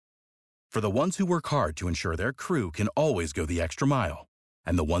For the ones who work hard to ensure their crew can always go the extra mile,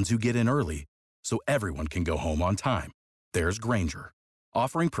 and the ones who get in early so everyone can go home on time, there's Grainger,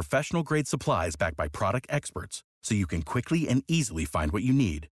 offering professional-grade supplies backed by product experts so you can quickly and easily find what you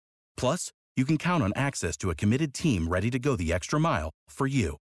need. Plus, you can count on access to a committed team ready to go the extra mile for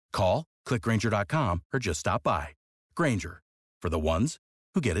you. Call, click Grainger.com, or just stop by. Grainger, for the ones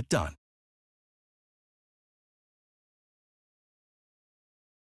who get it done.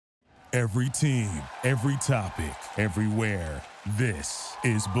 Every team, every topic, everywhere. This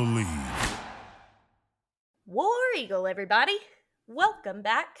is Believe. War Eagle, everybody. Welcome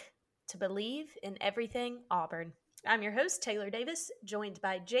back to Believe in Everything Auburn. I'm your host, Taylor Davis, joined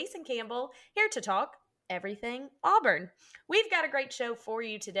by Jason Campbell, here to talk everything Auburn. We've got a great show for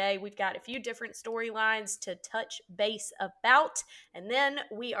you today. We've got a few different storylines to touch base about, and then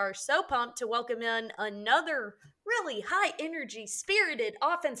we are so pumped to welcome in another really high-energy, spirited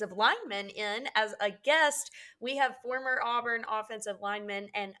offensive lineman in as a guest. We have former Auburn offensive lineman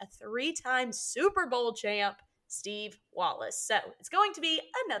and a three-time Super Bowl champ, Steve Wallace. So it's going to be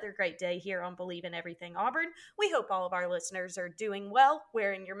another great day here on Believe in Everything Auburn. We hope all of our listeners are doing well,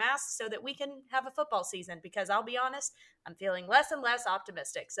 wearing your masks so that we can have a football season, because I'll be honest, I'm feeling less and less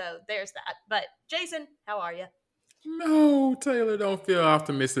optimistic. So there's that. But Jason, how are you? No, Taylor, don't feel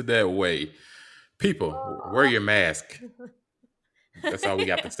optimistic that way. People, wear your mask. That's all we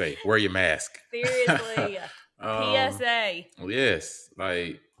got to say. Wear your mask. Seriously. PSA. Yes,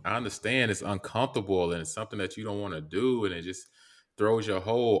 like I understand it's uncomfortable and it's something that you don't want to do, and it just throws your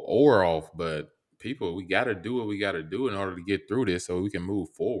whole aura off. But people, we got to do what we got to do in order to get through this so we can move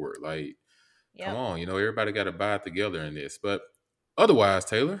forward. Like, come on, everybody got to buy it together in this. But otherwise,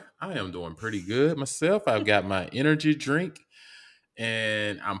 Taylor, I am doing pretty good myself. I've got my energy drink,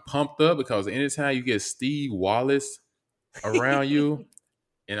 and I'm pumped up because anytime you get Steve Wallace around you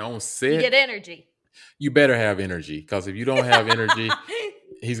and on set, You get energy. You better have energy, because if you don't have energy,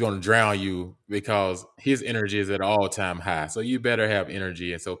 he's going to drown you, because his energy is at all-time high. So you better have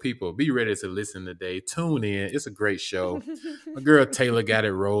energy. And so people, be ready to listen today. Tune in. It's a great show. My girl Taylor got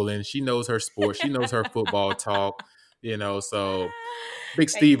it rolling. She knows her sports. She knows her football talk. So Big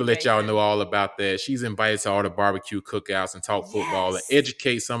Steve will let y'all know all about that. She's invited to all the barbecue cookouts and talk football and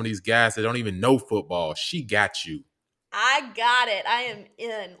educate some of these guys that don't even know football. She got you. I got it. I am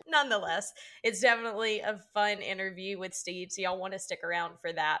in. Nonetheless, it's definitely a fun interview with Steve, so y'all want to stick around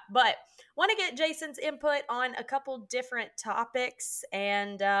for that. But want to get Jason's input on a couple different topics.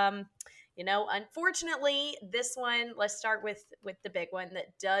 And, unfortunately, this one, let's start with the big one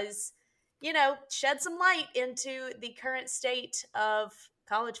that does, shed some light into the current state of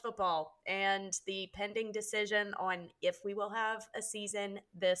college football and the pending decision on if we will have a season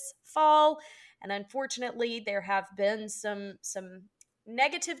this fall. And unfortunately, there have been some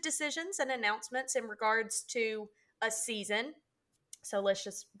negative decisions and announcements in regards to a season. So let's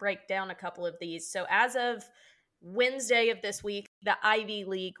just break down a couple of these. So as of Wednesday of this week, the Ivy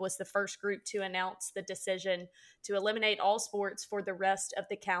League was the first group to announce the decision to eliminate all sports for the rest of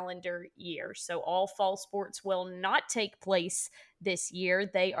the calendar year. So all fall sports will not take place this year.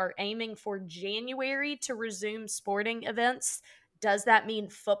 They are aiming for January to resume sporting events. Does that mean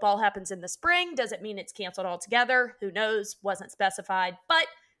football happens in the spring? Does it mean it's canceled altogether? Who knows? Wasn't specified. But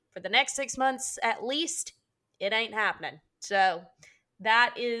for the next 6 months at least, it ain't happening. So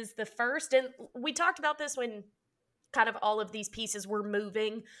that is the first. And we talked about this when kind of all of these pieces were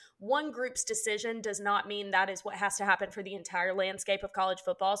moving. One group's decision does not mean that is what has to happen for the entire landscape of college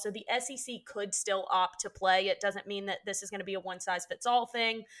football. So the SEC could still opt to play. It doesn't mean that this is going to be a one-size-fits-all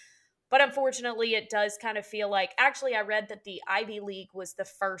thing. But unfortunately, it does kind of feel like, actually, I read that the Ivy League was the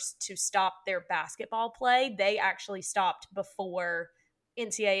first to stop their basketball play. They actually stopped before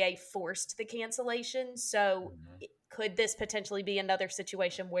NCAA forced the cancellation. So could this potentially be another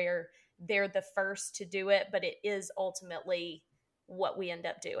situation where they're the first to do it, but it is ultimately what we end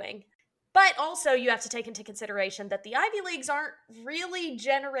up doing? But also you have to take into consideration that the Ivy Leagues aren't really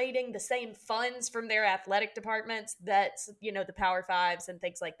generating the same funds from their athletic departments that, the Power Fives and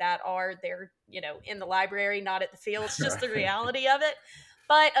things like that are. They're, in the library, not at the field. It's just the reality of it.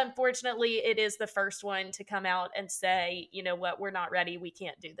 But unfortunately, it is the first one to come out and say, you know what, we're not ready. We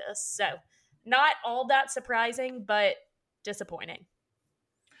can't do this. So not all that surprising, but disappointing.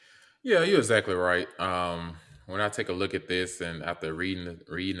 Yeah, you're exactly right. When I take a look at this, and after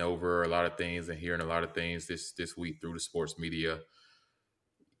reading over a lot of things and hearing a lot of things this week through the sports media,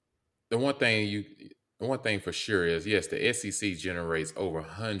 the one thing for sure is, yes, the SEC generates over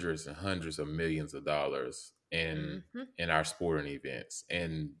hundreds and hundreds of millions of dollars in our sporting events,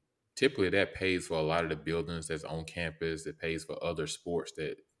 and typically that pays for a lot of the buildings that's on campus. It pays for other sports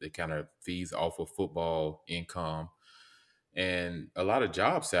that kind of feeds off of football income, and a lot of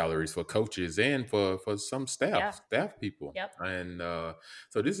job salaries for coaches and for some Yeah. staff people. Yep. And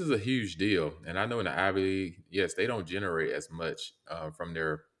so this is a huge deal. And I know in the Ivy League, yes, they don't generate as much from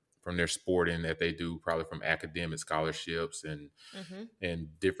their sporting that they do probably from academic scholarships Mm-hmm.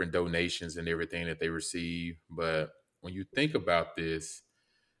 and different donations and everything that they receive. But when you think about this,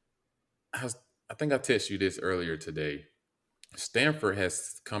 I think I texted you this earlier today. Stanford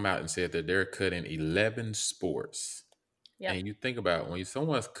has come out and said that they're cutting 11 sports. Yep. And you think about when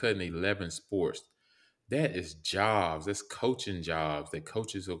someone's cutting 11 sports, that is jobs. That's coaching jobs. That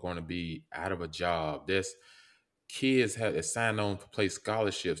coaches are going to be out of a job. There's kids have to sign on to play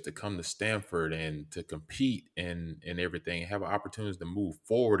scholarships to come to Stanford and to compete and everything, have opportunities to move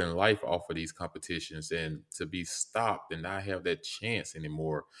forward in life off of these competitions, and to be stopped and not have that chance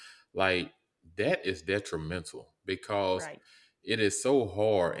anymore. Like, that is detrimental because Right. it is so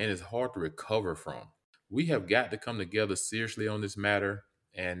hard and it's hard to recover from. We have got to come together seriously on this matter.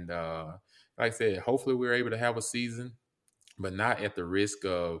 And like I said, hopefully we're able to have a season, but not at the risk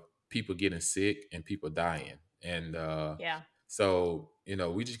of people getting sick and people dying. And Yeah. so,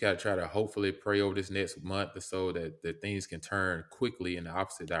 we just got to try to hopefully pray over this next month or so that things can turn quickly in the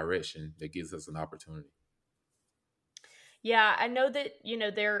opposite direction that gives us an opportunity. Yeah, I know that,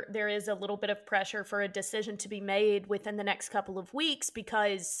 there is a little bit of pressure for a decision to be made within the next couple of weeks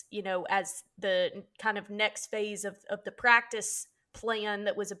because, as the kind of next phase of the practice plan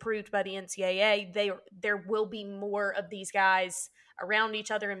that was approved by the NCAA, there will be more of these guys around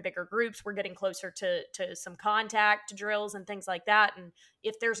each other in bigger groups. We're getting closer to some contact drills and things like that. And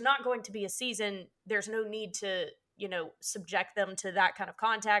if there's not going to be a season, there's no need to, subject them to that kind of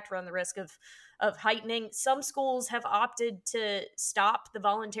contact, run the risk of heightening. Some schools have opted to stop the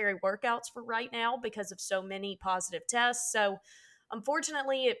voluntary workouts for right now because of so many positive tests. So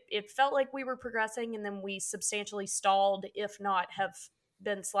unfortunately, it felt like we were progressing, and then we substantially stalled, if not have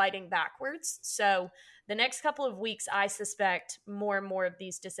been sliding backwards. So the next couple of weeks, I suspect more and more of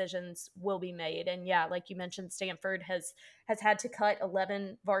these decisions will be made. And yeah, like you mentioned, Stanford has had to cut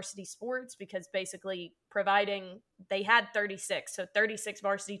 11 varsity sports because basically providing they had 36. So 36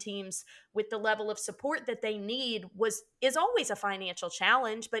 varsity teams with the level of support that they need is always a financial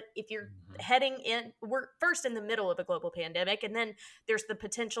challenge. But if you're heading in, we're first in the middle of a global pandemic, and then there's the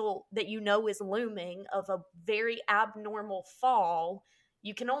potential that is looming of a very abnormal fall.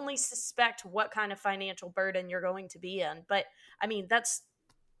 You can only suspect what kind of financial burden you're going to be in. But I mean, that's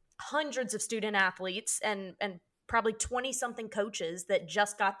hundreds of student athletes and probably 20 something coaches that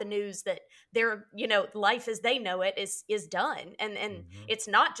just got the news that their, life as they know it is done. And it's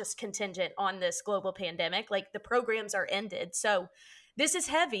not just contingent on this global pandemic. Like, the programs are ended. So this is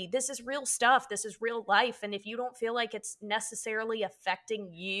heavy. This is real stuff. This is real life. And if you don't feel like it's necessarily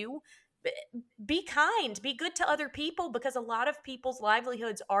affecting you, be kind, be good to other people, because a lot of people's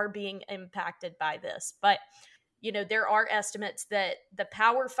livelihoods are being impacted by this. But, there are estimates that the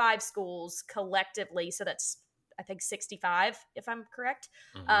Power 5 schools collectively, so that's, I think, 65, if I'm correct,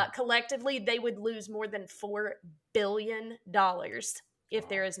 collectively, they would lose more than $4 billion if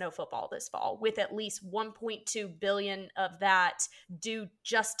there is no football this fall, with at least $1.2 billion of that due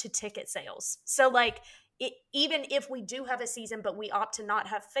just to ticket sales. So, like, even if we do have a season, but we opt to not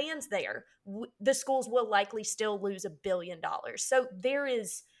have fans there, the schools will likely still lose $1 billion. So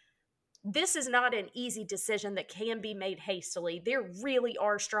this is not an easy decision that can be made hastily. There really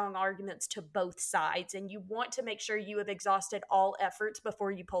are strong arguments to both sides, and you want to make sure you have exhausted all efforts before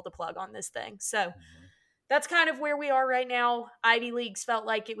you pull the plug on this thing. So that's kind of where we are right now. Ivy Leagues felt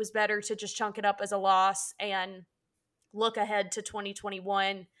like it was better to just chunk it up as a loss and look ahead to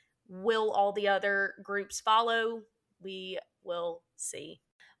 2021. Will all the other groups follow? We will see.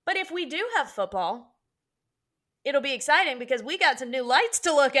 But if we do have football, it'll be exciting because we got some new lights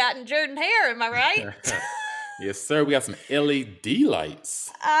to look at in Jordan-Hare. Am I right? Yes, sir. We got some LED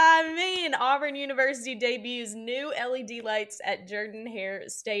lights. I mean, Auburn University debuts new LED lights at Jordan-Hare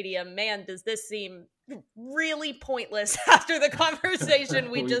Stadium. Man, does this seem really pointless after the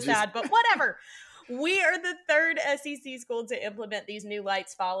conversation we just had, but whatever. We are the third SEC school to implement these new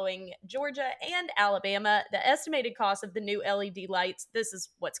lights following Georgia and Alabama. The estimated cost of the new LED lights, this is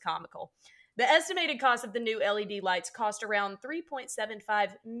what's comical. The estimated cost of the new LED lights cost around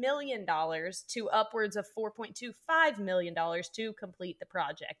 $3.75 million to upwards of $4.25 million to complete the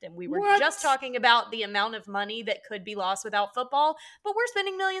project. And we were just talking about the amount of money that could be lost without football, but we're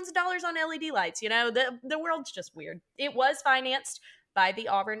spending millions of dollars on LED lights. The world's just weird. It was financed by the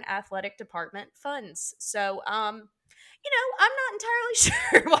Auburn Athletic Department funds. So, I'm not entirely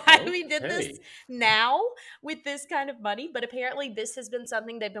sure why we did this Okay. now with this kind of money, but apparently this has been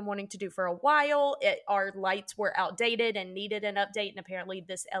something they've been wanting to do for a while. Our lights were outdated and needed an update, and apparently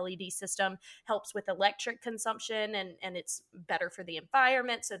this LED system helps with electric consumption and it's better for the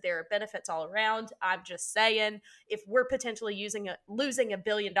environment. So there are benefits all around. I'm just saying, if we're potentially losing $1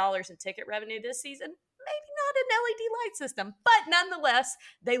 billion in ticket revenue this season, maybe not an LED light system, but nonetheless,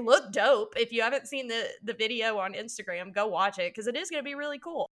 they look dope. If you haven't seen the video on Instagram, go watch it because it is going to be really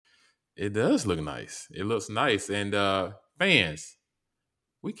cool. It does look nice. It looks nice. And fans,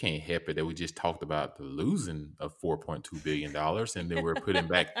 we can't help it that we just talked about the losing of $4.2 billion and then we're putting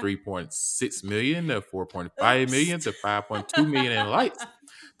back $3.6 million to $4.5 million to $5.2 million in lights.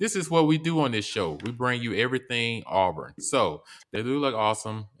 This is what we do on this show. We bring you everything Auburn. So they do look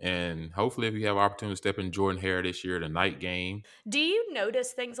awesome. And hopefully if you have opportunity to step in Jordan Hare this year, the night game. Do you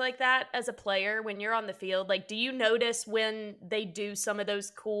notice things like that as a player when you're on the field? Like, do you notice when they do some of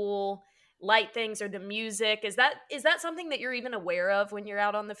those cool light things or the music? Is that something that you're even aware of when you're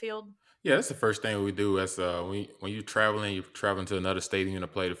out on the field? Yeah, that's the first thing we do. As when you're traveling to another stadium to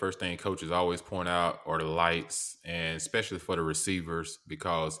play. The first thing coaches always point out are the lights, and especially for the receivers,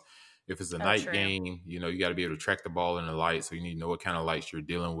 because if it's a night True. game, you got to be able to track the ball in the light, so you need to know what kind of lights you're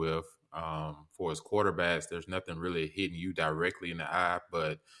dealing with. For as quarterbacks, there's nothing really hitting you directly in the eye,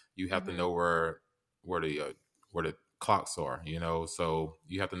 but you have to know where the clocks are, so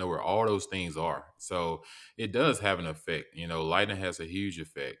you have to know where all those things are. So it does have an effect. Lighting has a huge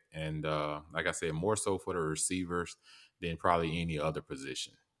effect. And like I said, more so for the receivers than probably any other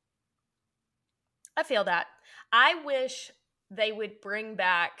position. I feel that. I wish they would bring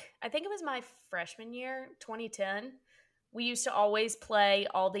back, I think it was my freshman year, 2010. We used to always play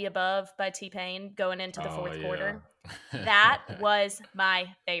All the Above by T-Pain going into the fourth quarter. That was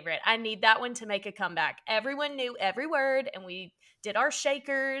my favorite. I need that one to make a comeback. Everyone knew every word, and we did our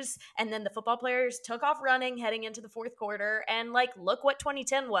shakers, and then the football players took off running heading into the fourth quarter, and look what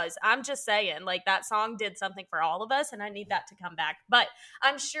 2010 was. I'm just saying, that song did something for all of us, and I need that to come back. But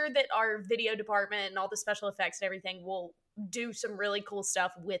I'm sure that our video department and all the special effects and everything will do some really cool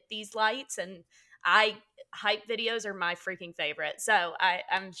stuff with these lights, and hype videos are my freaking favorite. So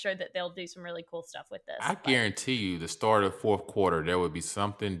I'm sure that they'll do some really cool stuff with this. I guarantee you the start of the fourth quarter, there would be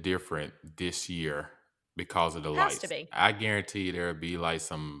something different this year because of the lights. To be. I guarantee you there would be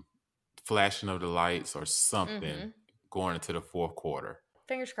some flashing of the lights or something going into the fourth quarter.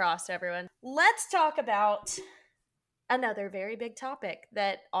 Fingers crossed, everyone. Let's talk about another very big topic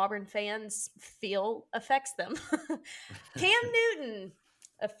that Auburn fans feel affects them. Cam Newton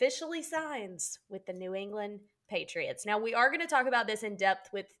officially signs with the New England Patriots. Now, we are going to talk about this in depth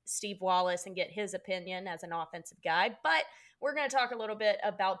with Steve Wallace and get his opinion as an offensive guy, but we're going to talk a little bit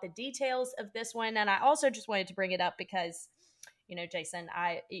about the details of this one. And I also just wanted to bring it up because, Jason,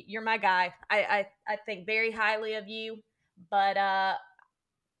 you're my guy. I think very highly of you, but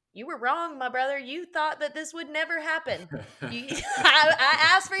you were wrong, my brother. You thought that this would never happen. I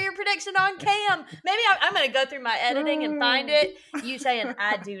asked for your prediction on Cam. Maybe I'm going to go through my editing and find it. You saying,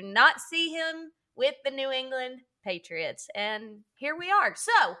 I do not see him with the New England Patriots. And here we are.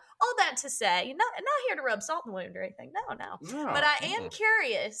 So, all that to say, not here to rub salt in the wound or anything. No. But I am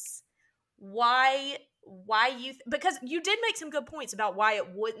curious why you because you did make some good points about why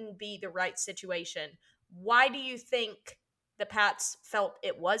it wouldn't be the right situation. Why do you think the Pats felt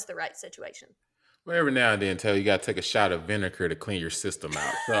it was the right situation? Well, every now and then, you got to take a shot of vinegar to clean your system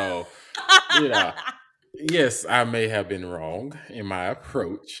out. So, yes, I may have been wrong in my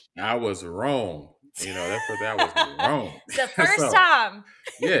approach. I was wrong. That's what I was wrong. It's the first time.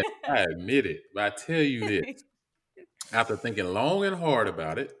 Yeah, I admit it. But I tell you this, after thinking long and hard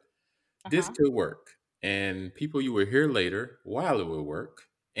about it, this could work. And people, you will hear later while it will work.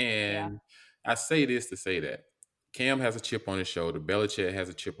 And I say this to say that Cam has a chip on his shoulder. Belichick has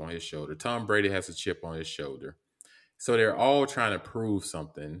a chip on his shoulder. Tom Brady has a chip on his shoulder. So they're all trying to prove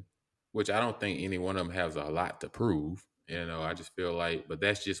something, which I don't think any one of them has a lot to prove. I just feel but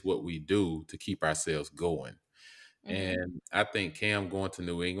that's just what we do to keep ourselves going. And I think Cam going to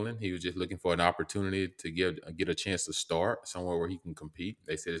New England, he was just looking for an opportunity to get a chance to start somewhere where he can compete.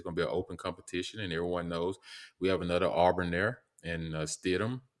 They said it's going to be an open competition, and everyone knows we have another Auburn there and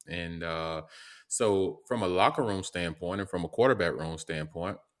Stidham. And so from a locker room standpoint and from a quarterback room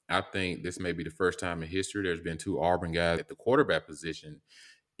standpoint, I think this may be the first time in history there's been two Auburn guys at the quarterback position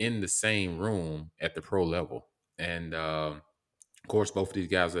in the same room at the pro level. And, of course, both of these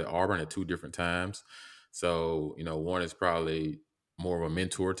guys at Auburn at two different times. So, one is probably more of a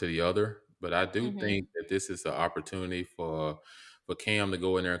mentor to the other. But I do think that this is an opportunity for Cam to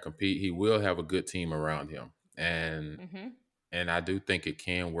go in there and compete. He will have a good team around him. and Mm-hmm. I do think it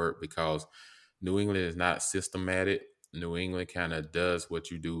can work because New England is not systematic. New England kind of does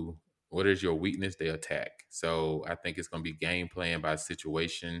what you do. What is your weakness? They attack. So I think it's going to be game plan by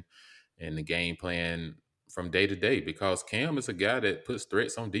situation and the game plan from day to day because Cam is a guy that puts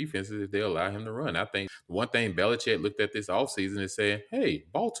threats on defenses if they allow him to run. I think one thing Belichick looked at this offseason and said, hey,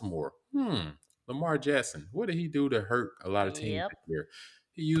 Baltimore, Lamar Jackson, what did he do to hurt a lot of teams Yep. this year?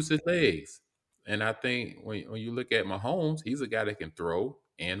 He used his legs. And I think when you look at Mahomes, he's a guy that can throw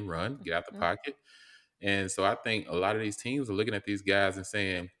and run, get out the Mm-hmm. pocket. And so I think a lot of these teams are looking at these guys and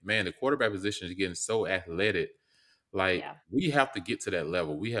saying, man, the quarterback position is getting so athletic. Like, Yeah. we have to get to that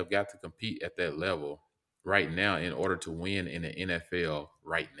level. We have got to compete at that level right now in order to win in the NFL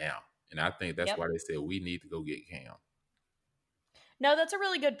right now. And I think that's Yep. why they said we need to go get Cam. No, that's a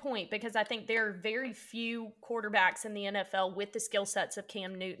really good point because I think there are very few quarterbacks in the NFL with the skill sets of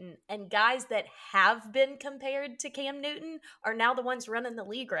Cam Newton. And guys that have been compared to Cam Newton are now the ones running the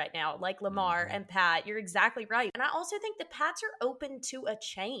league right now, like Lamar Mhm. and Pat. You're exactly right. And I also think the Pats are open to a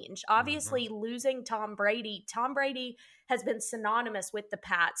change. Mhm. Obviously, losing Tom Brady has been synonymous with the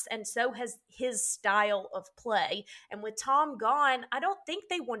Pats, and so has his style of play. And with Tom gone, I don't think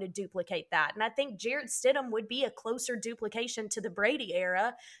they want to duplicate that. And I think Jarrett Stidham would be a closer duplication to the Brady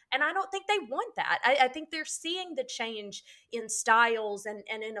era. And I don't think they want that. I think they're seeing the change in styles and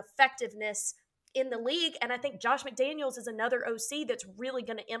in effectiveness in the league. And I think Josh McDaniels is another OC that's really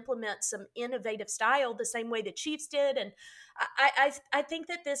going to implement some innovative style the same way the Chiefs did. And I think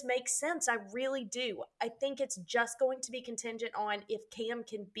that this makes sense. I really do. I think it's just going to be contingent on if Cam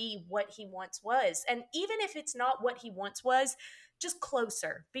can be what he once was. And even if it's not what he once was, just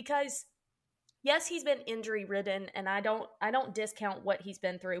closer. Because yes, he's been injury ridden, and I don't discount what he's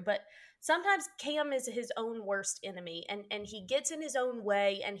been through, but sometimes Cam is his own worst enemy, and he gets in his own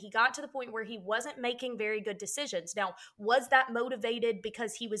way, and he got to the point where he wasn't making very good decisions. Now, was that motivated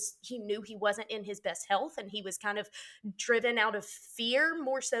because he knew he wasn't in his best health and he was kind of driven out of fear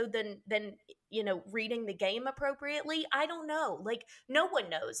more so than reading the game appropriately? I don't know. Like, no one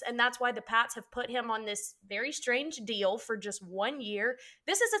knows, and that's why the Pats have put him on this very strange deal for just 1 year.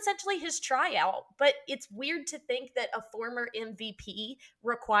 This is essentially his tryout, but it's weird to think that a former MVP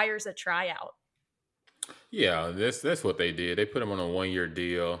requires a tryout. Yeah, that's what they did. They put him on a 1 year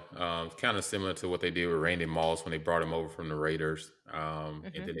deal, kind of similar to what they did with Randy Moss when they brought him over from the Raiders, and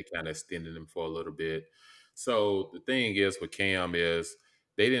Hmm. then they kind of extended him for a little bit. So the thing is with Cam is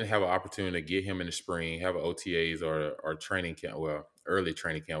they didn't have an opportunity to get him in the spring, have an OTAs or training camp, well, early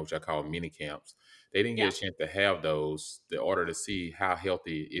training camp, which I call mini camps. They didn't get Yeah. a chance to have those in order to see how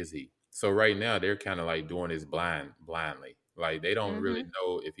healthy is he. So right now they're kind of like doing this blindly. Like they don't really Hmm.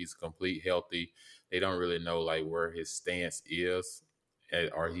 know if he's complete healthy. They don't really know like where his stance is.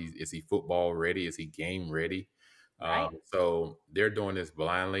 Is he football ready? Is he game ready? Right. So they're doing this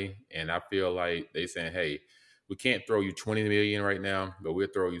blindly, and I feel like they saying, "Hey, we can't throw you 20 million right now, but we'll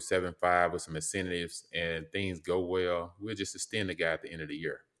throw you 7.5 with some incentives, and things go well. We'll just extend the guy at the end of the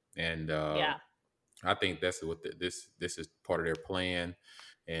year." And Yeah. I think that's what this is part of their plan,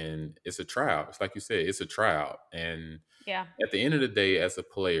 and it's a tryout. It's like you said, it's a tryout, and Yeah. at the end of the day, as a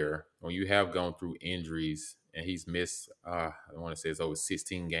player, when you have gone through injuries and he's missed, I want to say it's over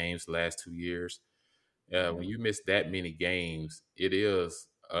 16 games the last 2 years. When Hmm. you miss that many games, it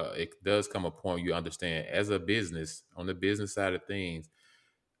does come a point you understand as a business on the business side of things.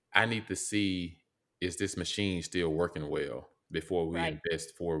 I need to see, is this machine still working well before we Right.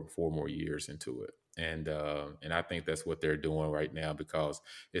 invest four more years into it. And I think that's what they're doing right now because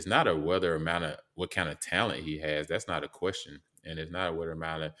it's not a whether amount of what kind of talent he has. That's not a question. And it's not a whether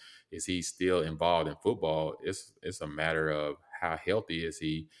amount of is he still involved in football. It's a matter of how healthy is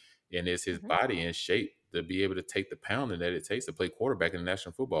he and is his Hmm. body in shape to be able to take the pounding that it takes to play quarterback in the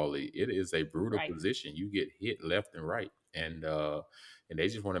National Football League. It is a brutal Right. position. You get hit left and right. And they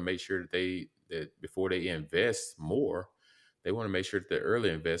just want to make sure that before they invest more, they want to make sure that the early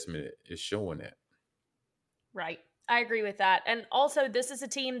investment is showing that. Right. I agree with that. And also, this is a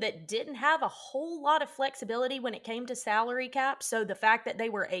team that didn't have a whole lot of flexibility when it came to salary cap. So the fact that they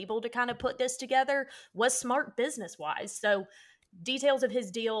were able to kind of put this together was smart business wise. So details of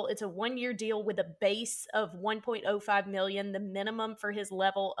his deal, it's a 1 year deal with a base of 1.05 million, the minimum for his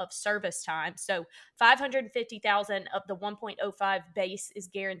level of service time. So 550,000 of the 1.05 base is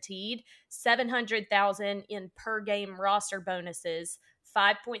guaranteed, 700,000 in per game roster bonuses,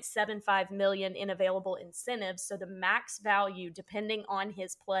 5.75 million in available incentives. So the max value, depending on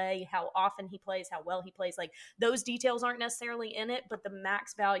his play, how often he plays, how well he plays, like those details aren't necessarily in it, but the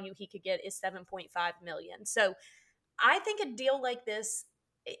max value he could get is 7.5 million. So I think a deal like this,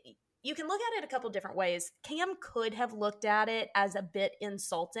 you can look at it a couple different ways. Cam could have looked at it as a bit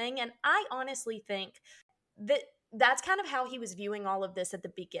insulting, and I honestly think that that's kind of how he was viewing all of this at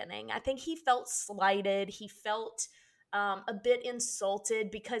the beginning. I think he felt slighted. He felt a bit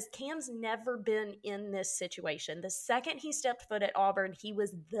insulted because Cam's never been in this situation. The second he stepped foot at Auburn, he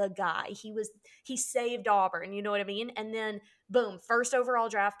was the guy. He saved Auburn, you know what I mean? And then boom, first overall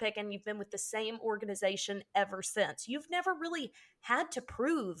draft pick, and you've been with the same organization ever since. You've never really had to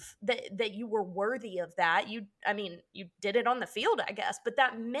prove that you were worthy of that. You did it on the field, I guess, but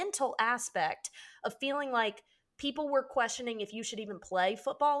that mental aspect of feeling like people were questioning if you should even play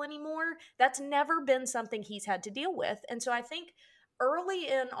football anymore, that's never been something he's had to deal with. And so I think early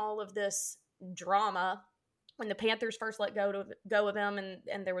in all of this drama, when the Panthers first let go of him,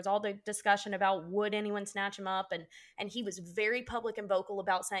 and there was all the discussion about would anyone snatch him up, and he was very public and vocal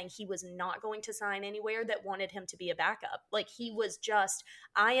about saying he was not going to sign anywhere that wanted him to be a backup. Like, he was just,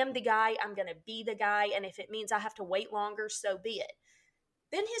 I am the guy, I'm going to be the guy, and if it means I have to wait longer, so be it.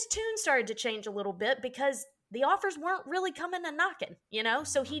 Then his tune started to change a little bit because the offers weren't really coming and knocking, you know?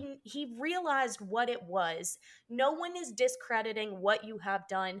 So he realized what it was. No one is discrediting what you have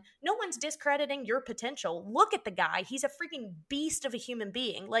done. No one's discrediting your potential. Look at the guy. He's a freaking beast of a human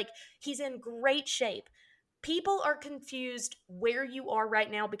being. Like, he's in great shape. People are confused where you are right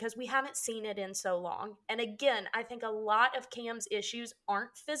now because we haven't seen it in so long. And again, I think a lot of Cam's issues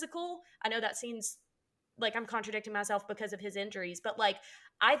aren't physical. I know that seems like I'm contradicting myself because of his injuries, but like,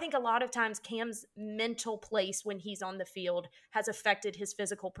 I think a lot of times Cam's mental place when he's on the field has affected his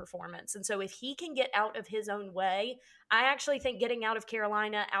physical performance. And so if he can get out of his own way, I actually think getting out of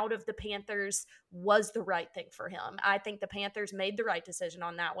Carolina, out of the Panthers, was the right thing for him. I think the Panthers made the right decision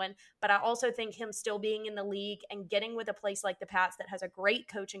on that one, but I also think him still being in the league and getting with a place like the Pats that has a great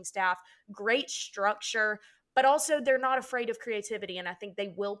coaching staff, great structure, but also they're not afraid of creativity, and I think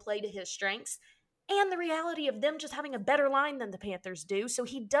they will play to his strengths. And the reality of them just having a better line than the Panthers do, so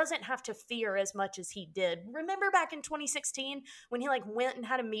he doesn't have to fear as much as he did. Remember back in 2016 when he went and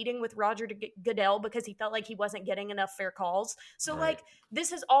had a meeting with Roger Goodell because he felt like he wasn't getting enough fair calls? So Right.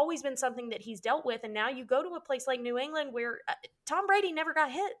 this has always been something that he's dealt with, and now you go to a place like New England where Tom Brady never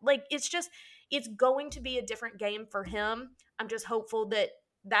got hit. It's going to be a different game for him. I'm just hopeful that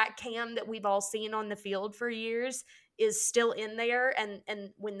Cam that we've all seen on the field for years is still in there,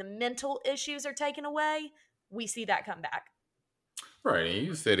 and when the mental issues are taken away, we see that come back. Right, and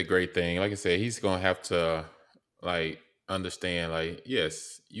you said a great thing. Like I said, he's gonna have to understand.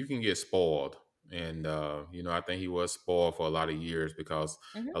 Yes, you can get spoiled, and I think he was spoiled for a lot of years because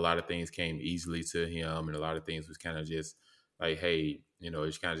Mhm. a lot of things came easily to him, and a lot of things was kind of just like, hey,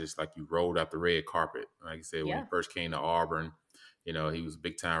 it's kind of just like you rolled out the red carpet. Like I said, when he Yeah. first came to Auburn, he was a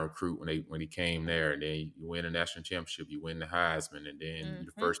big time recruit when he came there, and then you win a national championship, you win the Heisman, and then you're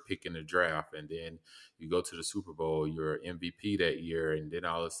the Mhm. first pick in the draft, and then you go to the Super Bowl, you're MVP that year, and then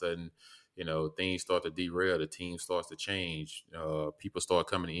all of a sudden, things start to derail, the team starts to change, people start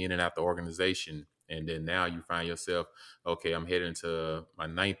coming in and out the organization, and then now you find yourself, okay, I'm heading to my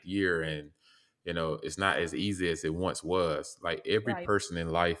 9th year, and it's not as easy as it once was. Like, every Right. person in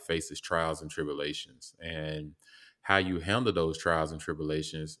life faces trials and tribulations, and how you handle those trials and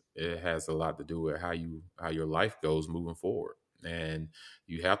tribulations, it has a lot to do with how your life goes moving forward. And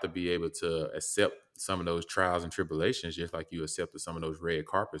you have to be able to accept some of those trials and tribulations just like you accepted some of those red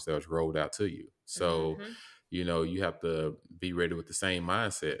carpets that was rolled out to you. So Mhm. you have to be ready with the same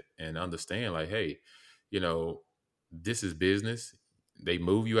mindset and understand, like, hey, this is business. They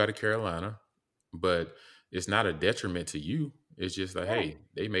move you out of Carolina, but it's not a detriment to you. It's just like, Yeah. hey,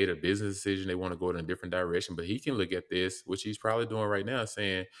 they made a business decision. They want to go in a different direction. But he can look at this, which he's probably doing right now,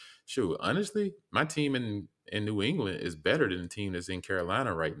 saying, shoot, honestly, my team in New England is better than the team that's in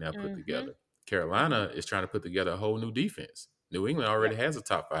Carolina right now put Mhm. together. Carolina is trying to put together a whole new defense. New England already Yep. has a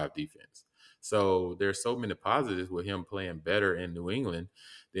top 5 defense. So there's so many positives with him playing better in New England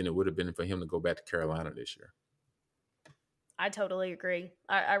than it would have been for him to go back to Carolina this year. I totally agree.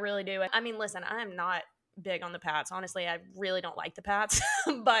 I really do. I mean, listen, I am not big on the Pats. Honestly, I really don't like the Pats,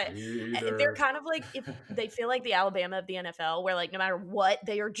 but they're Either. kind of like, if they feel like the Alabama of the NFL, where no matter what,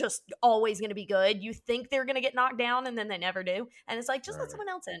 they are just always going to be good. You think they're going to get knocked down, and then they never do. And it's like, just let Right. someone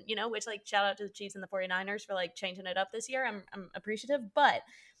else in, which shout out to the Chiefs and the 49ers for changing it up this year. I'm appreciative, but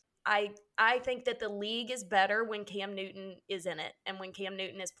I think that the league is better when Cam Newton is in it and when Cam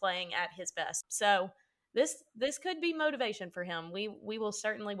Newton is playing at his best. So this could be motivation for him. We will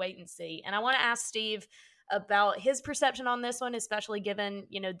certainly wait and see. And I want to ask Steve about his perception on this one, especially given,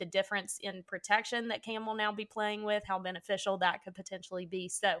 the difference in protection that Cam will now be playing with, how beneficial that could potentially be.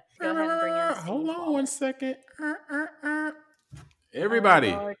 So go ahead and bring in Steve Hold on one Wallace. second. Oh,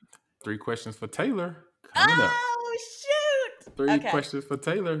 Everybody, Lord. 3 questions for Taylor coming up. Oh, shoot. 3 Okay. questions for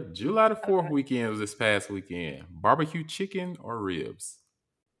Taylor. July the 4th Okay. weekend was this past weekend. Barbecue chicken or ribs?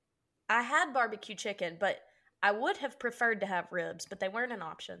 I had barbecue chicken, but I would have preferred to have ribs, but they weren't an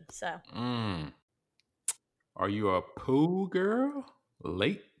option. So, Are you a pool girl,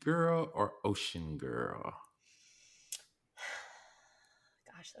 lake girl, or ocean girl?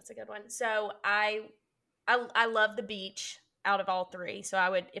 gosh, that's a good one. So, I love the beach out of all three. So, I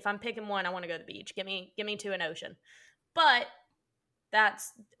would, if I'm picking one, I want to go to the beach. Give me to an ocean. But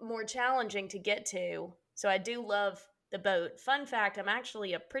that's more challenging to get to. So, I do love the boat. Fun fact, I'm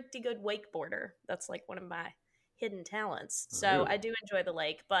actually a pretty good wakeboarder. That's like one of my hidden talents. So Really? I do enjoy the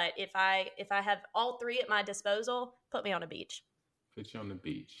lake, but if I have all three at my disposal, put me on a beach. Put you on the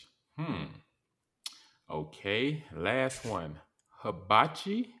beach. Okay, last one.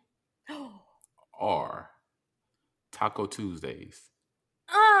 Hibachi or Taco Tuesdays?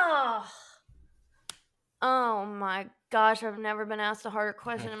 Oh my gosh, I've never been asked a harder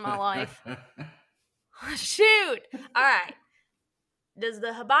question in my life. Shoot. All right. Does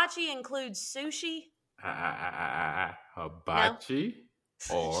the hibachi include sushi? Hibachi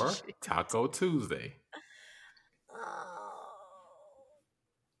or Taco Tuesday?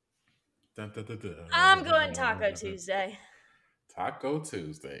 I'm going Taco Tuesday. Taco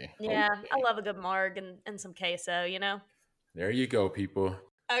Tuesday. Yeah, Okay. I love a good marg and some queso, you know? There you go, people.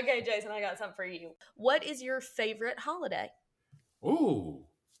 Okay, Jason, I got something for you. What is your favorite holiday? Ooh.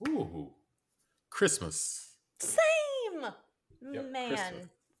 Christmas. Same! Yep, Man, Christmas.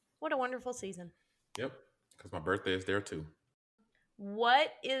 what a wonderful season. Yep, because my birthday is there too.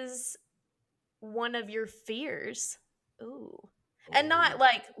 What is one of your fears? Ooh. And not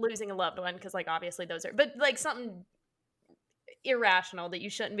like losing a loved one, because like obviously those are, but like something irrational that you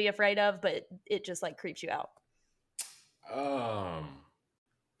shouldn't be afraid of, but it just like creeps you out.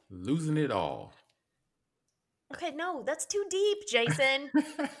 Losing it all. Okay, no, that's too deep, Jason.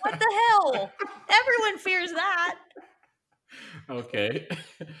 What the hell? Everyone fears that. Okay.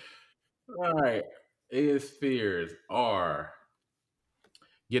 All right. His fears are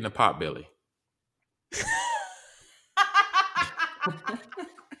getting a pot belly.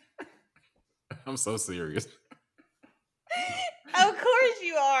 I'm so serious. Of course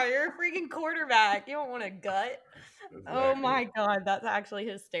you are. You're a freaking quarterback. You don't want a gut. Exactly. Oh my God, that's actually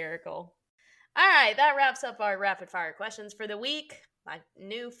hysterical. All right, that wraps up our rapid fire questions for the week. My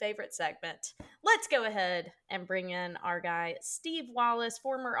new favorite segment. Let's go ahead and bring in our guy, Steve Wallace,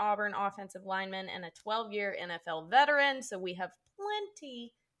 former Auburn offensive lineman and a 12-year NFL veteran. So we have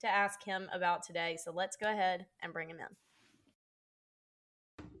plenty to ask him about today. So let's go ahead and bring him in.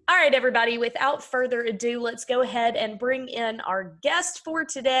 All right, everybody, without further ado, let's go ahead and bring in our guest for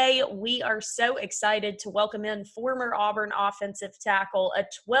today. We are so excited to welcome in former Auburn offensive tackle, a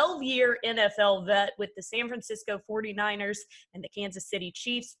 12-year NFL vet with the San Francisco 49ers and the Kansas City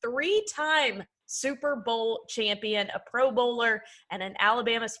Chiefs, 3-time Super Bowl champion, a Pro Bowler, and an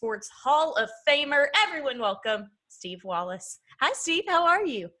Alabama Sports Hall of Famer. Everyone welcome Steve Wallace. Hi, Steve. How are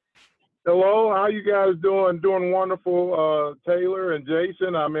you? Hello, how you guys doing? Doing wonderful, Taylor and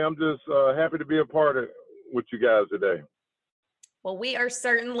Jason. I mean, I'm just happy to be a part of with you guys today. Well, we are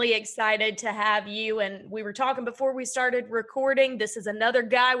certainly excited to have you. And we were talking before we started recording. This is another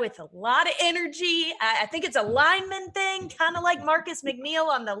guy with a lot of energy. I think it's a lineman thing, kind of like Marcus McNeil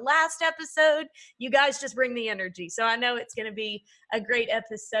on the last episode. You guys just bring the energy. So I know it's going to be a great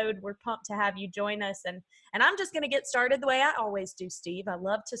episode. We're pumped to have you join us. And I'm just going to get started the way I always do, Steve. I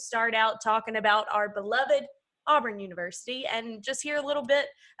love to start out talking about our beloved Auburn University and just hear a little bit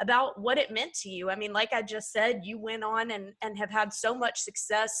about what it meant to you. I mean, like I just said, you went on and have had so much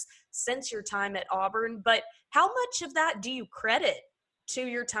success since your time at Auburn, but how much of that do you credit to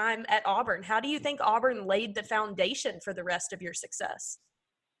your time at Auburn? How do you think Auburn laid the foundation for the rest of your success?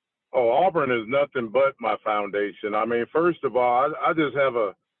 Oh, Auburn is nothing but my foundation. I mean, first of all, I just have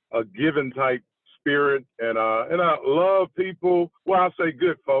a given type spirit, and I love people. Well, I say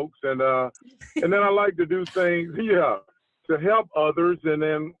good folks, and then I like to do things, to help others. And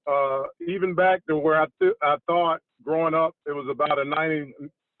then even back to where I thought growing up, it was about a 95%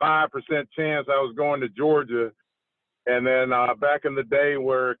 chance I was going to Georgia. And then back in the day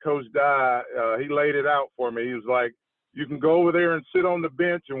where Coach Dye, he laid it out for me. He was like, you can go over there and sit on the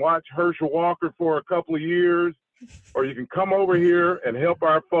bench and watch Herschel Walker for a couple of years, or you can come over here and help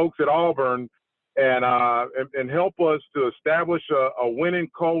our folks at Auburn and help us to establish a winning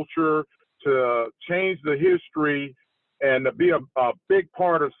culture, to change the history, and to be a big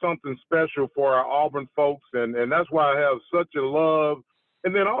part of something special for our Auburn folks. And that's why I have such a love.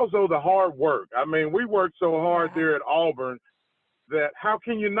 And then also the hard work. I mean, we worked so hard there at Auburn that how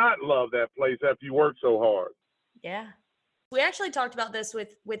can you not love that place after you work so hard? Yeah. We actually talked about this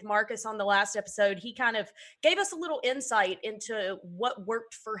with Marcus on the last episode. He kind of gave us a little insight into what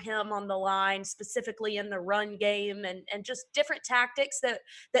worked for him on the line, specifically in the run game, and just different tactics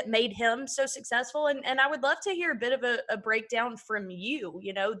that made him so successful. And I would love to hear a bit of a breakdown from you.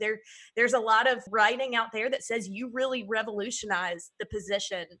 You know, there's a lot of writing out there that says you really revolutionized the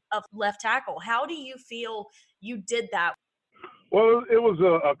position of left tackle. How do you feel you did that? Well, it was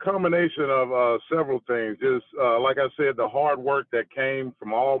a combination of several things. Just like I said, the hard work that came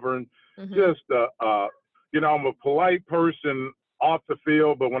from Auburn. Mm-hmm. Just, I'm a polite person off the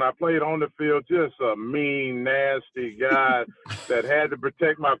field, but when I played on the field, just a mean, nasty guy that had to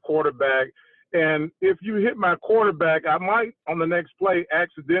protect my quarterback. And if you hit my quarterback, I might on the next play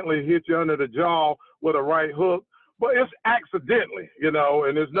accidentally hit you under the jaw with a right hook, but it's accidentally, and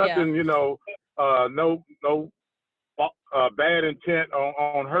there's nothing, no bad intent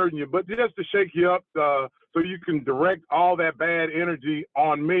on hurting you, but just to shake you up so you can direct all that bad energy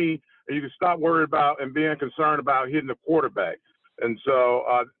on me and you can stop worrying about and being concerned about hitting the quarterback. And so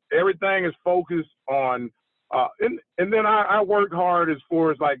everything is focused on and then I worked hard as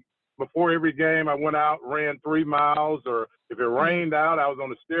far as like before every game I went out, ran 3 miles, or if it rained out, I was on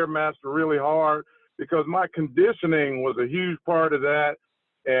the Stairmaster really hard because my conditioning was a huge part of that.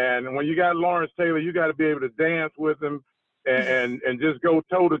 And when you got Lawrence Taylor, you got to be able to dance with him and just go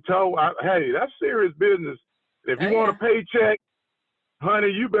toe to toe. Hey, that's serious business. If you want a paycheck,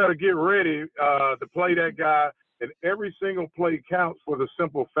 honey, you better get ready to play that guy. And every single play counts for the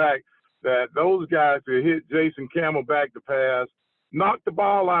simple fact that those guys who hit Jason Camelback to pass, knock the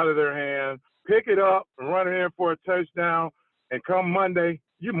ball out of their hand, pick it up and run it in for a touchdown. And come Monday,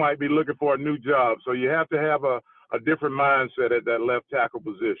 you might be looking for a new job. So you have to have a different mindset at that left tackle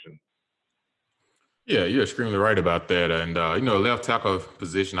position. Yeah, you're extremely right about that. And, left tackle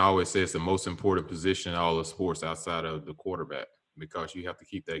position, I always say it's the most important position in all of sports outside of the quarterback because you have to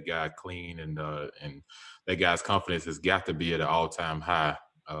keep that guy clean and that guy's confidence has got to be at an all-time high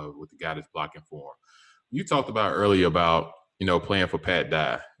with the guy that's blocking for him. You talked about earlier about, playing for Pat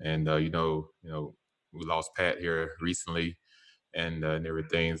Dye. And, we lost Pat here recently and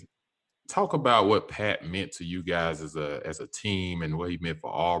everything. Talk about what Pat meant to you guys as a team and what he meant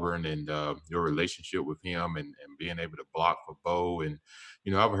for Auburn and your relationship with him and being able to block for Bo. And,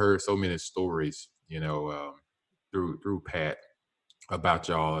 I've heard so many stories, through Pat about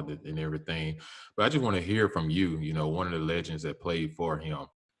y'all and everything. But I just want to hear from you, one of the legends that played for him.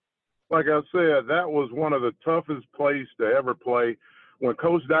 Like I said, that was one of the toughest places to ever play. When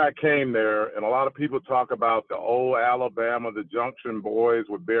Coach Dye came there, and a lot of people talk about the old Alabama, the Junction Boys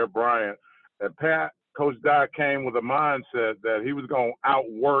with Bear Bryant, and Coach Dye came with a mindset that he was going to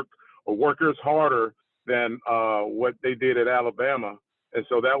outwork or workers harder than what they did at Alabama. And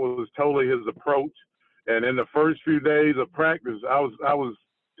so that was totally his approach. And in the first few days of practice, I was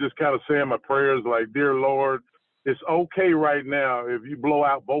just kind of saying my prayers like, dear Lord, it's okay right now if you blow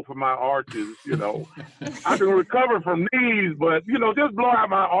out both of my arches, I can recover from these, but, just blow out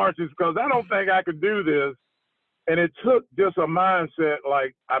my arches because I don't think I could do this. And it took just a mindset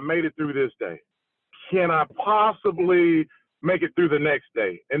like, I made it through this day. Can I possibly make it through the next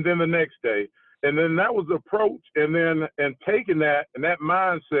day? And then the next day. And then that was the approach. And taking that and that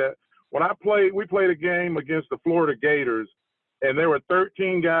mindset, when we played a game against the Florida Gators, and there were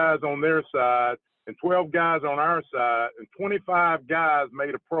 13 guys on their side and 12 guys on our side, and 25 guys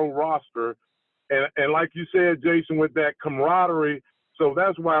made a pro roster. And like you said, Jason, with that camaraderie, so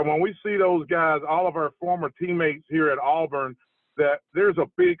that's why when we see those guys, all of our former teammates here at Auburn, that there's a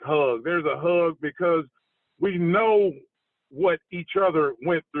big hug. There's a hug because we know what each other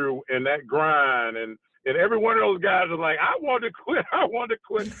went through in that grind. And every one of those guys are like, I want to quit.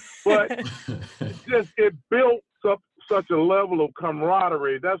 But it built up such a level of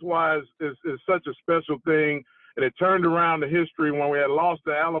camaraderie. That's why it's such a special thing. And it turned around the history when we had lost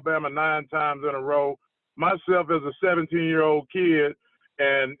to Alabama 9 times in a row. Myself as a 17-year-old kid,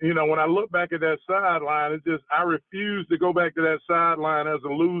 and, when I look back at that sideline, I refuse to go back to that sideline as a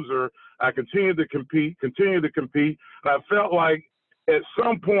loser. I continued to compete. And I felt like at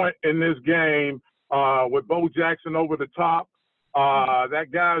some point in this game, with Bo Jackson over the top,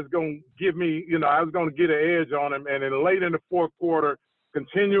 that guy is going to give me, I was going to get an edge on him. And then late in the fourth quarter,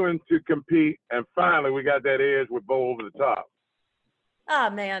 continuing to compete. And finally, we got that edge with Bo over the top.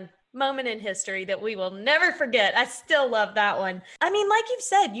 Oh, man. Moment in history that we will never forget. I still love that one. I mean, like you've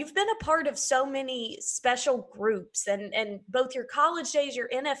said, you've been a part of so many special groups and both your college days, your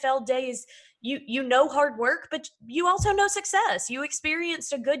NFL days, you know hard work, but you also know success. You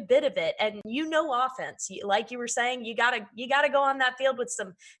experienced a good bit of it, and you know offense. Like you were saying, you gotta go on that field with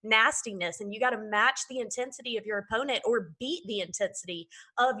some nastiness, and you gotta match the intensity of your opponent or beat the intensity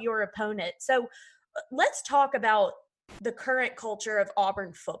of your opponent. So let's talk about the current culture of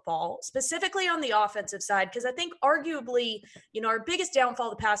Auburn football, specifically on the offensive side, because I think arguably, our biggest downfall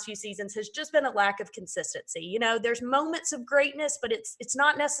the past few seasons has just been a lack of consistency. There's moments of greatness, but it's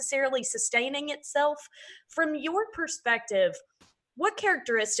not necessarily sustaining itself. From your perspective, what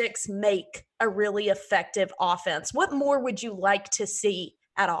characteristics make a really effective offense? What more would you like to see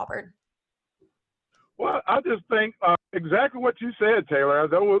at Auburn? Well, I just think exactly what you said, Taylor.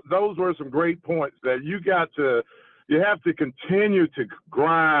 Those were some great points that you have to continue to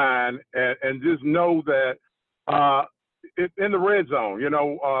grind and just know that in the red zone,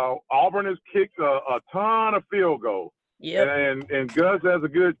 Auburn has kicked a ton of field goals. Yep. And Gus, as a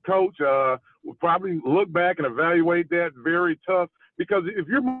good coach, will probably look back and evaluate that very tough, because if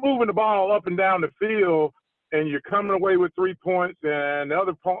you're moving the ball up and down the field and you're coming away with 3 points, and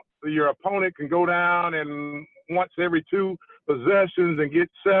your opponent can go down and once every 2 possessions and get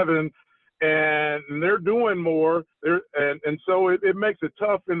 7, and they're doing more, and so it makes it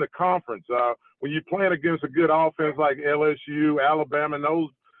tough in the conference. When you're playing against a good offense like LSU, Alabama, and those,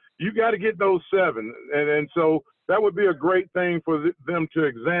 you got to get those 7. And so that would be a great thing for them to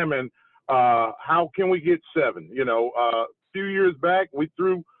examine. How can we get 7? A few years back, we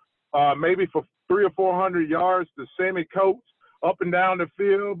threw maybe for 300 or 400 yards to Sammy Coates up and down the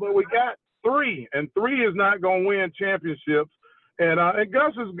field, but we got 3, and 3 is not going to win championships. And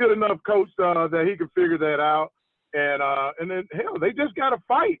Gus is good enough coach that he can figure that out. And then, hell, they just got to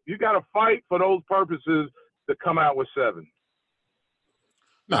fight. You got to fight for those purposes to come out with 7.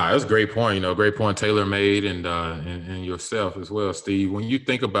 Nah, that's a great point. Great point Taylor made, and yourself as well, Steve. When you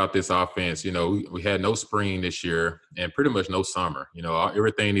think about this offense, we had no spring this year and pretty much no summer.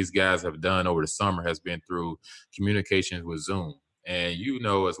 Everything these guys have done over the summer has been through communications with Zoom. And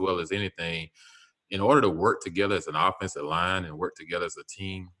as well as anything, in order to work together as an offensive line and work together as a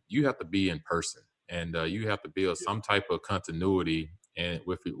team, you have to be in person, and you have to build some type of continuity and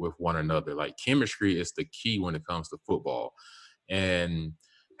with one another. Like, chemistry is the key when it comes to football. And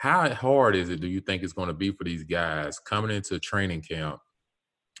how hard do you think it's going to be for these guys coming into training camp,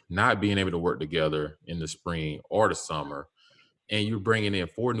 not being able to work together in the spring or the summer, and you're bringing in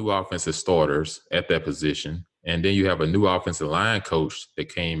 4 new offensive starters at that position, and then you have a new offensive line coach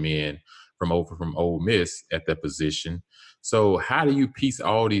that came in from Ole Miss at that position. So how do you piece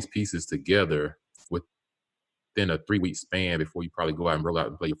all these pieces together within a 3-week span before you probably go out and roll out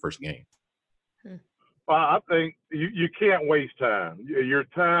and play your first game? Well, I think you can't waste time. Your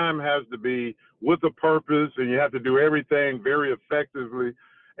time has to be with a purpose, and you have to do everything very effectively.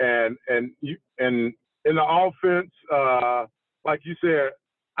 And in the offense, like you said,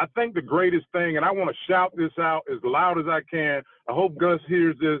 I think the greatest thing, and I want to shout this out as loud as I can, I hope Gus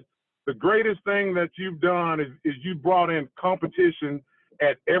hears this, the greatest thing that you've done is you brought in competition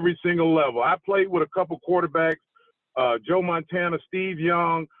at every single level. I played with a couple quarterbacks, Joe Montana, Steve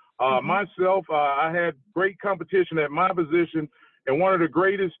Young, myself. I had great competition at my position, and one of the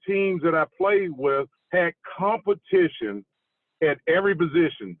greatest teams that I played with had competition at every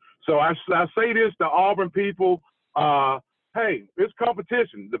position. So I say this to Auburn people, hey, it's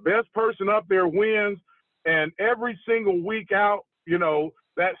competition. The best person up there wins, and every single week out,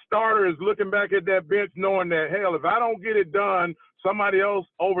 that starter is looking back at that bench knowing that, hell, if I don't get it done, somebody else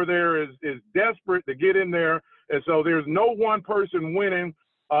over there is desperate to get in there. And so there's no one person winning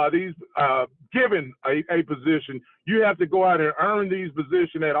given a position. You have to go out and earn these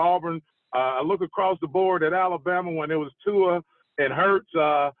positions at Auburn. I look across the board at Alabama when it was Tua and Hurts.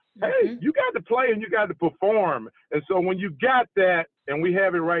 Hey, you got to play and you got to perform. And so when you got that, and we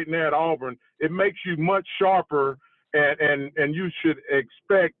have it right now at Auburn, it makes you much sharper. And you should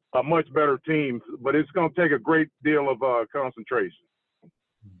expect a much better team, but it's going to take a great deal of concentration.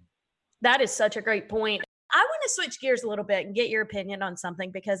 That is such a great point. I want to switch gears a little bit and get your opinion on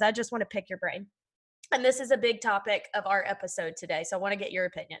something, because I just want to pick your brain. And this is a big topic of our episode today, so I want to get your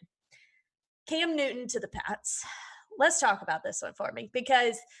opinion. Cam Newton to the Pats. Let's talk about this one for me,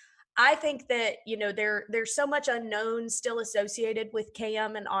 because I think that, there's so much unknown still associated with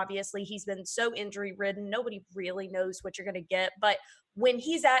Cam, and obviously he's been so injury ridden. Nobody really knows what you're going to get. But when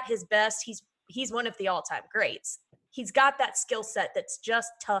he's at his best, he's one of the all-time greats. He's got that skill set that's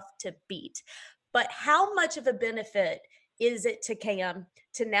just tough to beat. But how much of a benefit is it to Cam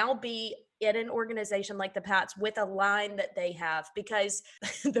to now be in an organization like the Pats with a line that they have, because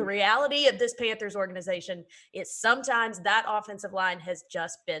the reality of this Panthers organization is sometimes that offensive line has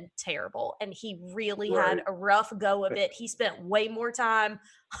just been terrible. And he really had a rough go of it. He spent way more time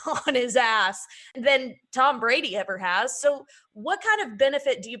on his ass than Tom Brady ever has. So what kind of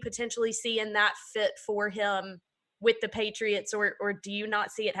benefit do you potentially see in that fit for him with the Patriots, or do you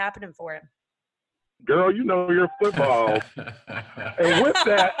not see it happening for him? Girl, you know your football. And with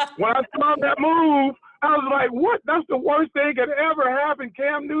that, when I saw that move, I was like, what? That's the worst thing that ever happened.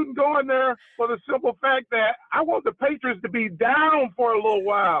 Cam Newton going there for the simple fact that I want the Patriots to be down for a little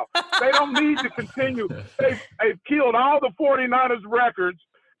while. They don't need to continue. They've killed all the 49ers records.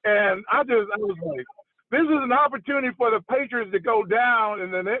 And I was like, this is an opportunity for the Patriots to go down,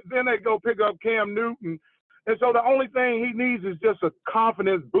 and then they go pick up Cam Newton. And so the only thing he needs is just a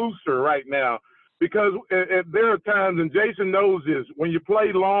confidence booster right now. Because there are times, and Jason knows this, when you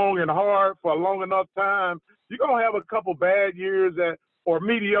play long and hard for a long enough time, you're going to have a couple bad years or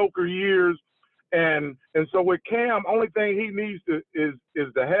mediocre years. And so with Cam, only thing he needs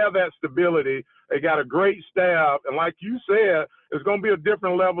is to have that stability. They got a great staff. And like you said, it's going to be a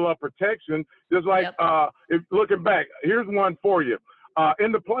different level of protection. Just like if looking back, here's one for you.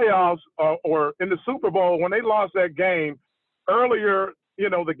 In the playoffs or in the Super Bowl, when they lost that game earlier, you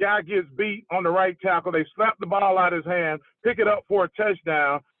know, the guy gets beat on the right tackle. They slap the ball out of his hand, pick it up for a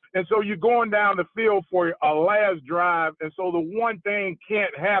touchdown. And so you're going down the field for a last drive. And so the one thing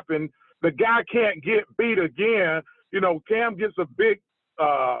can't happen. The guy can't get beat again. You know, Cam gets a big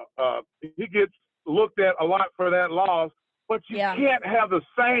he gets looked at a lot for that loss. But you can't have the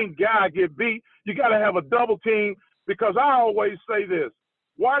same guy get beat. You got to have a double team, because I always say this.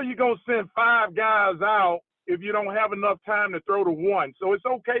 Why are you going to send 5 guys out if you don't have enough time to throw to one? So it's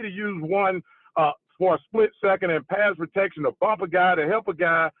okay to use one for a split second and pass protection, to bump a guy, to help a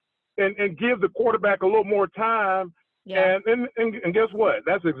guy, and give the quarterback a little more time. Yeah. And guess what?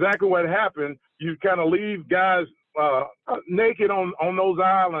 That's exactly what happened. You kind of leave guys naked on those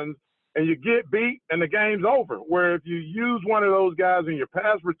islands, and you get beat, and the game's over. Where if you use one of those guys in your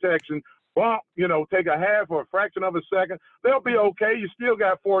pass protection, bump, you know, take a half or a fraction of a second, they'll be okay. You still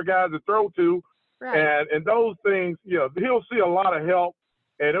got 4 guys to throw to. Right. And those things, you know, he'll see a lot of help,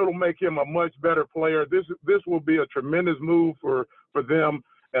 and it'll make him a much better player. This will be a tremendous move for them.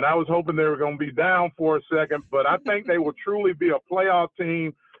 And I was hoping they were going to be down for a second, but I think they will truly be a playoff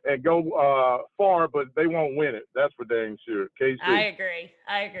team and go far, but they won't win it. That's for dang sure. KC. I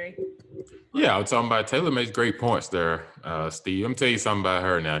agree. Yeah, I was talking about Taylor makes great points there, Steve. Let me tell you something about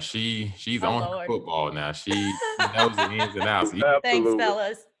her now. She's on football now. She knows the ins and outs. Thanks,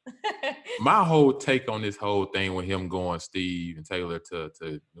 fellas. My whole take on this whole thing with him going, Steve and Taylor,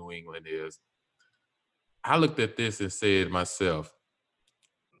 to New England is, I looked at this and said to myself,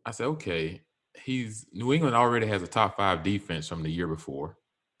 I said, okay, New England already has a top 5 defense from the year before.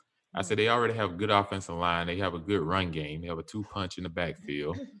 I said they already have a good offensive line. They have a good run game. They have a 2-punch in the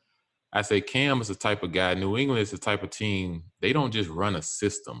backfield. I say Cam is the type of guy. New England is the type of team. They don't just run a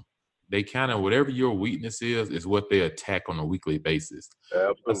system. They kind of, whatever your weakness is what they attack on a weekly basis.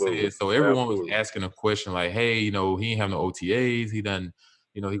 Absolutely. So everyone was asking a question like, hey, you know, he ain't have no OTAs. He done,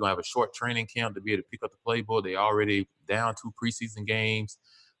 you know, he's going to have a short training camp to be able to pick up the playbook. They already down 2 preseason games.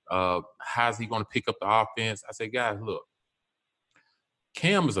 How's he going to pick up the offense? I say, guys, look,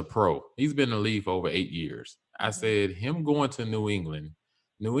 Cam is a pro. He's been in the league for over 8 years. I said, him going to New England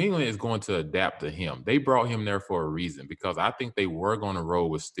is going to adapt to him. They brought him there for a reason, because I think they were going to roll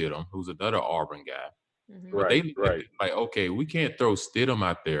with Stidham, who's another Auburn guy. Mm-hmm. But they like, okay, we can't throw Stidham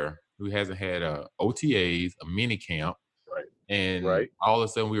out there, who hasn't had OTAs, a mini camp, and all of a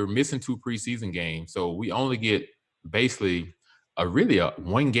sudden we were missing 2 preseason games. So we only get basically a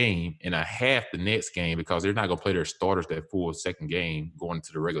one game and a half the next game, because they're not going to play their starters that full second game going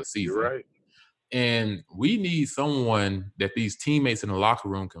into the regular season. You're right. And we need someone that these teammates in the locker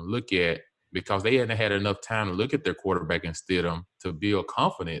room can look at, because they hadn't had enough time to look at their quarterback and Stidham to build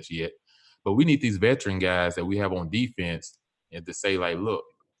confidence yet. But we need these veteran guys that we have on defense and to say, like, look,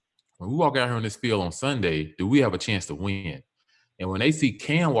 when we walk out here on this field on Sunday, do we have a chance to win? And when they see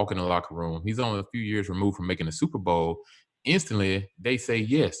Cam walk in the locker room, he's only a few years removed from making the Super Bowl, instantly they say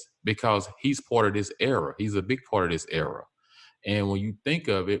yes, because he's part of this era. He's a big part of this era. And when you think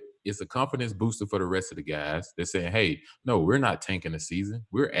of it, it's a confidence booster for the rest of the guys. They're saying, hey, no, we're not tanking the season.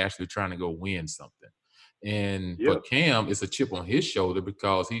 We're actually trying to go win something. And for Cam, it's a chip on his shoulder,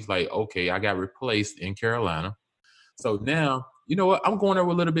 because he's like, okay, I got replaced in Carolina. So now, you know what? I'm going there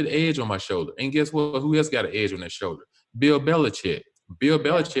with a little bit of edge on my shoulder. And guess what? Who else got an edge on their shoulder? Bill Belichick. Bill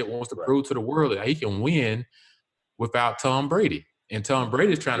Belichick wants to prove to the world that he can win without Tom Brady. And Tom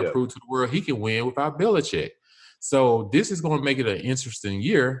Brady's trying to prove to the world he can win without Belichick. So this is going to make it an interesting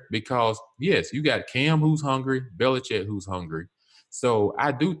year because, yes, you got Cam who's hungry, Belichick who's hungry. So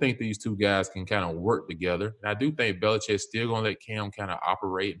I do think these two guys can kind of work together. And I do think Belichick's still going to let Cam kind of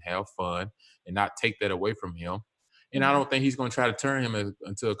operate and have fun and not take that away from him. And I don't think he's going to try to turn him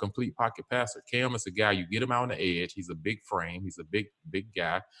into a complete pocket passer. Cam is a guy, you get him out on the edge. He's a big frame. He's a big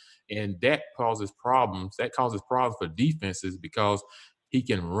guy. And that causes problems. That causes problems for defenses because he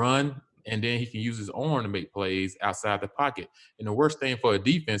can run and then he can use his arm to make plays outside the pocket. And the worst thing for a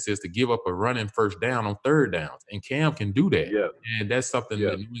defense is to give up a running first down on third downs. And Cam can do that. Yeah. And that's something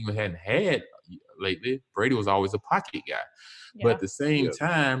that New England hadn't had lately. Brady was always a pocket guy. Yeah. But at the same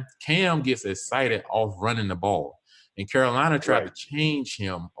time, Cam gets excited off running the ball. And Carolina tried to change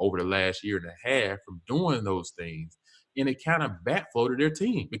him over the last year and a half from doing those things. And it kind of backfloated their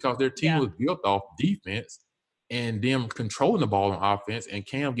team because their team was built off defense and them controlling the ball on offense and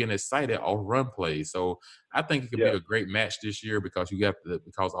Cam getting excited off run plays. So I think it could be a great match this year because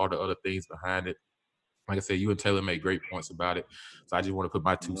because all the other things behind it. Like I said, you and Taylor made great points about it. So I just want to put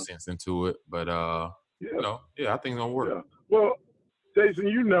my 2 cents into it. But, I think it's going to work. Yeah. Well, Jason,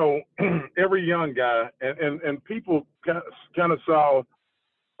 every young guy, and people kind of saw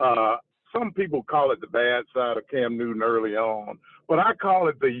some people call it the bad side of Cam Newton early on, but I call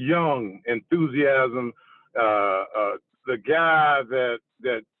it the young enthusiasm, the guy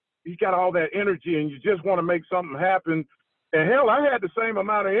that he got all that energy and you just want to make something happen. And hell, I had the same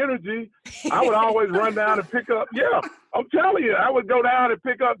amount of energy. I would always run down and pick up. Yeah, I'm telling you, I would go down and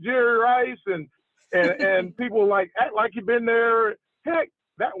pick up Jerry Rice and people like act like you've been there. Heck,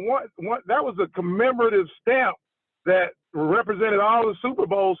 that was a commemorative stamp that represented all the Super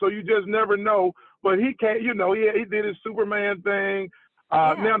Bowls, so you just never know. But he can't, he did his Superman thing.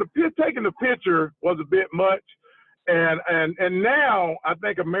 Now, taking the picture was a bit much. And now I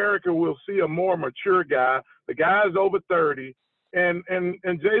think America will see a more mature guy. The guy's over 30. And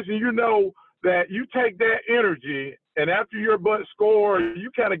Jason, that you take that energy, and after your butt score,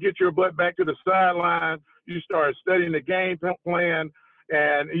 you kind of get your butt back to the sideline. You start studying the game plan,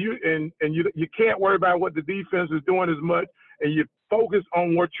 and you can't worry about what the defense is doing as much, and you focus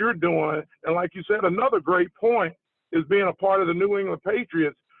on what you're doing. And like you said, another great point is being a part of the New England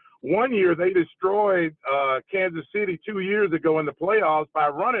Patriots. One year they destroyed Kansas City 2 years ago in the playoffs by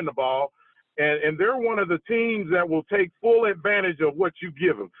running the ball. And they're one of the teams that will take full advantage of what you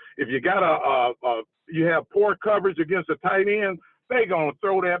give them. If you got you have poor coverage against a tight end, they're going to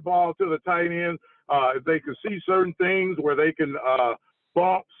throw that ball to the tight end. If they can see certain things where they can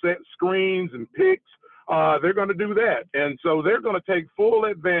bump, set screens and picks, they're going to do that. And so they're going to take full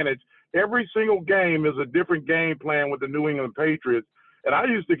advantage. Every single game is a different game plan with the New England Patriots. And I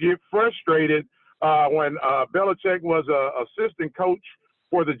used to get frustrated when Belichick was an assistant coach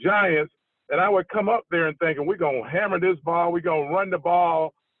for the Giants. And I would come up there and thinking, we're going to hammer this ball. We're going to run the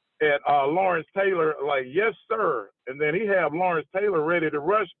ball at Lawrence Taylor, like, yes, sir. And then he have Lawrence Taylor ready to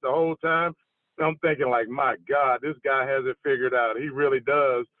rush the whole time. And I'm thinking, like, my God, this guy has it figured out. He really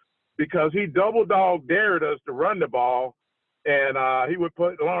does. Because he double dog dared us to run the ball. And he would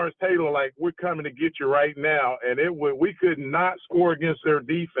put Lawrence Taylor like, we're coming to get you right now. And we could not score against their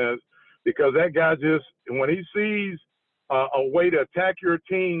defense because that guy just, when he sees a way to attack your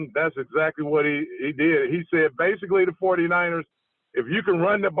team, that's exactly what he did. He said, basically, the 49ers, if you can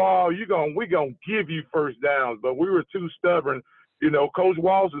run the ball, we're going to give you first downs. But we were too stubborn. Coach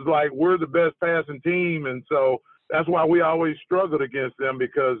Walsh is like, we're the best passing team. And so that's why we always struggled against them,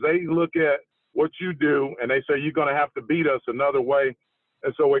 because they look at what you do and they say, you're going to have to beat us another way.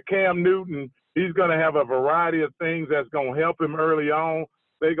 And so with Cam Newton, he's going to have a variety of things that's going to help him early on.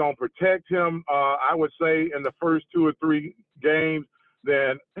 They're going to protect him, I would say, in the first 2 or 3 games.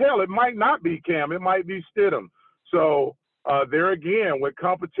 Then, hell, it might not be Cam. It might be Stidham. So there again, with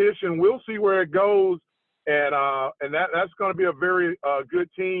competition, we'll see where it goes. And that's going to be a very good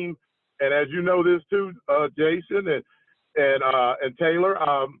team. And as you know this too, Jason and Taylor,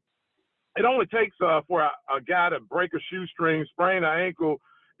 it only takes for a guy to break a shoestring, sprain an ankle,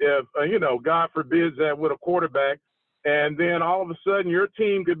 if, God forbids that with a quarterback. And then all of a sudden your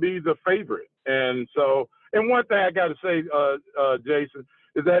team could be the favorite. And so, and one thing I got to say, Jason,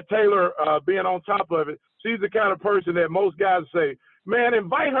 is that Taylor, being on top of it, she's the kind of person that most guys say, man,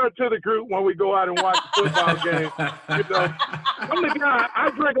 invite her to the group when we go out and watch the football game. I'm the guy,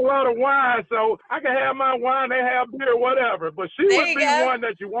 I drink a lot of wine, so I can have my wine, they have beer, whatever. But she would be one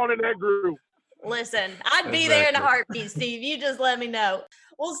that you want in that group. Listen, I'd be there in a heartbeat, Steve. You just let me know.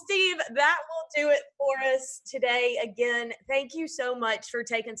 Well, Steve, that will do it for us today. Again, thank you so much for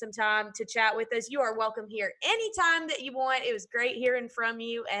taking some time to chat with us. You are welcome here anytime that you want. It was great hearing from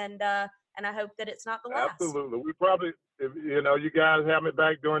you, and I hope that it's not the last. Absolutely. We probably, if you guys have me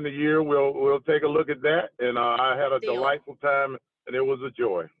back during the year, we'll take a look at that. And I had a delightful time, and it was a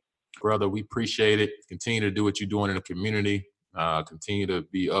joy. Brother, we appreciate it. Continue to do what you're doing in the community. Continue to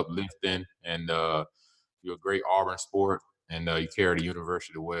be uplifting, and you're a great Auburn sport, and you carry the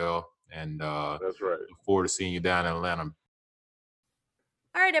university well. And that's right. Look forward to seeing you down in Atlanta.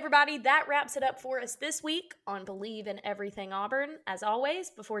 All right, everybody, that wraps it up for us this week on Believe in Everything Auburn. As always,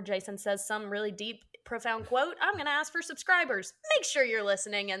 before Jason says some really deep, profound quote, I'm going to ask for subscribers. Make sure you're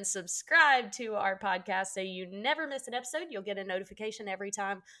listening and subscribe to our podcast so you never miss an episode. You'll get a notification every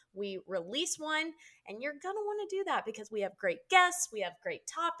time we release one, and you're going to want to do that because we have great guests, we have great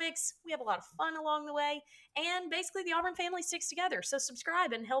topics, we have a lot of fun along the way, and basically the Auburn family sticks together. So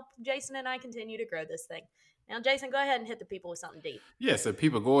subscribe and help Jason and I continue to grow this thing. Now, Jason, go ahead and hit the people with something deep. Yeah, so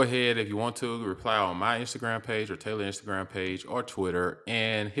people, go ahead if you want to reply on my Instagram page or Taylor's Instagram page or Twitter,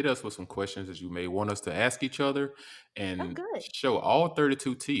 and hit us with some questions that you may want us to ask each other, and show all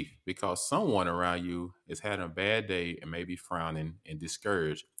 32 teeth, because someone around you is having a bad day and may be frowning and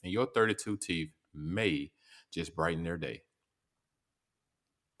discouraged, and your 32 teeth may just brighten their day.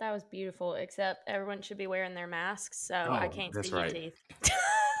 That was beautiful, except everyone should be wearing their masks, so I can't see your teeth.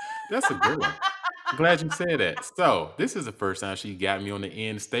 That's a good one. I'm glad you said that. So this is the first time she got me on the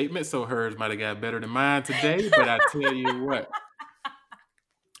end statement, so hers might have got better than mine today, but I tell you what,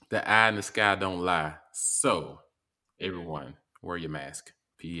 the eye in the sky don't lie. So everyone, wear your mask.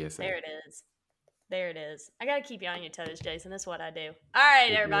 PSA. There it is. There it is. I got to keep you on your toes, Jason. That's what I do. All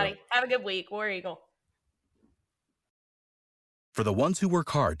right, everybody. Have a good week. War Eagle. For the ones who work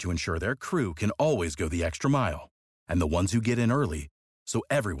hard to ensure their crew can always go the extra mile, and the ones who get in early so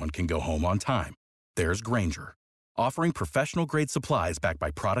everyone can go home on time, there's Grainger, offering professional-grade supplies backed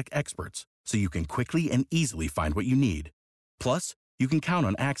by product experts so you can quickly and easily find what you need. Plus, you can count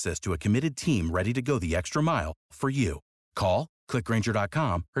on access to a committed team ready to go the extra mile for you. Call, click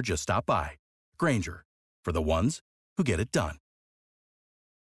Grainger.com, or just stop by. Grainger, for the ones who get it done.